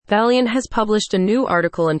Valiant has published a new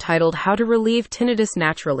article entitled How to Relieve Tinnitus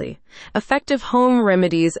Naturally, Effective Home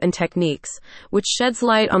Remedies and Techniques, which sheds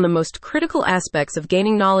light on the most critical aspects of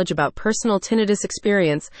gaining knowledge about personal tinnitus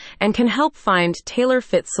experience and can help find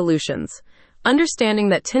tailor-fit solutions. Understanding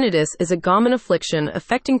that tinnitus is a common affliction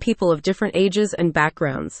affecting people of different ages and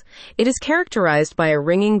backgrounds. It is characterized by a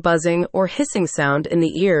ringing, buzzing, or hissing sound in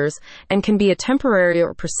the ears and can be a temporary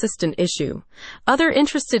or persistent issue. Other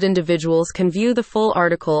interested individuals can view the full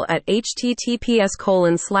article at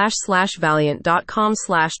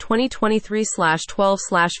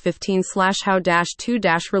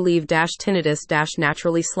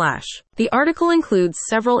https://valiant.com/2023/12/15/how-to-relieve-tinnitus-naturally/. The article includes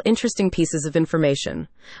several interesting pieces of information.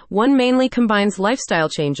 One mainly combines lifestyle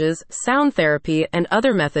changes, sound therapy, and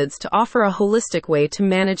other methods to offer a holistic way to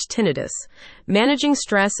manage tinnitus. Managing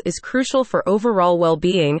stress is crucial for overall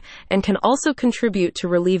well-being and can also contribute to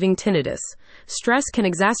relieving tinnitus. Stress can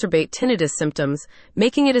exacerbate tinnitus symptoms,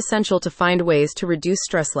 making it essential to find ways to reduce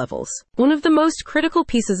stress levels. One of the most critical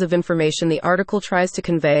pieces of information the article tries to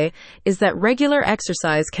convey is that regular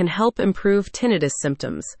exercise can help improve tinnitus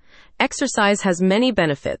symptoms. Exercise has many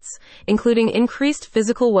benefits, including increased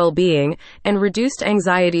physical well-being and reduced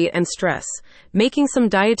anxiety and stress. Making some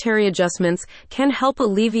dietary adjustments can help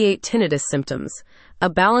alleviate tinnitus symptoms. A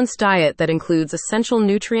balanced diet that includes essential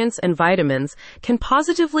nutrients and vitamins can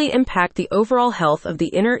positively impact the overall health of the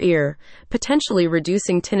inner ear, potentially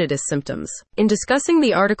reducing tinnitus symptoms. In discussing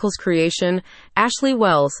the article's creation, Ashley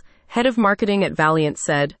Wells, head of marketing at Valiant,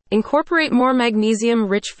 said, "Incorporate more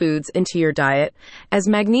magnesium-rich foods into your diet, as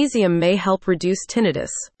magnesium may help reduce tinnitus.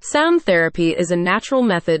 Sound therapy is a natural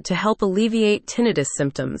method to help alleviate tinnitus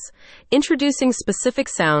symptoms. Introducing specific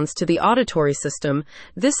sounds to the auditory system,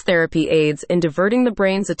 this therapy aids in diverting the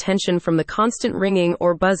brain's attention from the constant ringing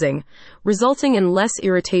or buzzing, resulting in less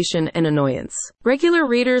irritation and annoyance." Regular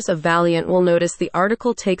readers of Valiant will notice the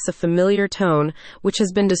article takes a familiar tone, which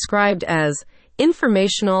has been described as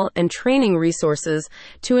informational and training resources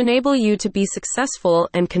to enable you to be successful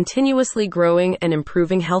and continuously growing and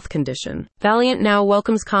improving health condition. Valiant now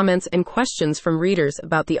welcomes comments and questions from readers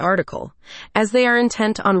about the article. As they are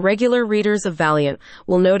intent on regular readers of Valiant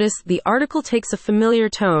will notice the article takes a familiar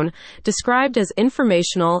tone, described as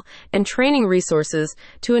informational and training resources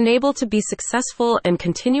to enable to be successful and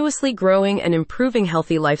continuously growing and improving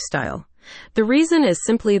healthy lifestyle. The reason is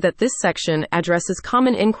simply that this section addresses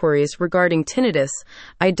common inquiries regarding tinnitus,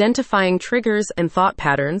 identifying triggers and thought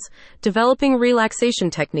patterns, developing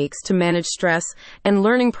relaxation techniques to manage stress, and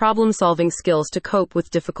learning problem-solving skills to cope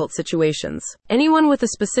with difficult situations. Anyone with a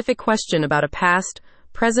specific question about a past,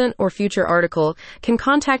 present, or future article can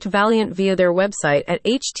contact Valiant via their website at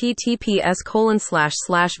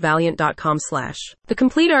https://valiant.com/. The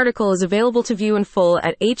complete article is available to view in full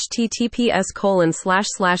at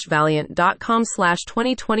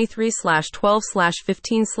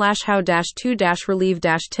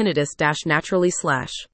https://valiant.com/2023/12/15/how-to-relieve-tinnitus-naturally/.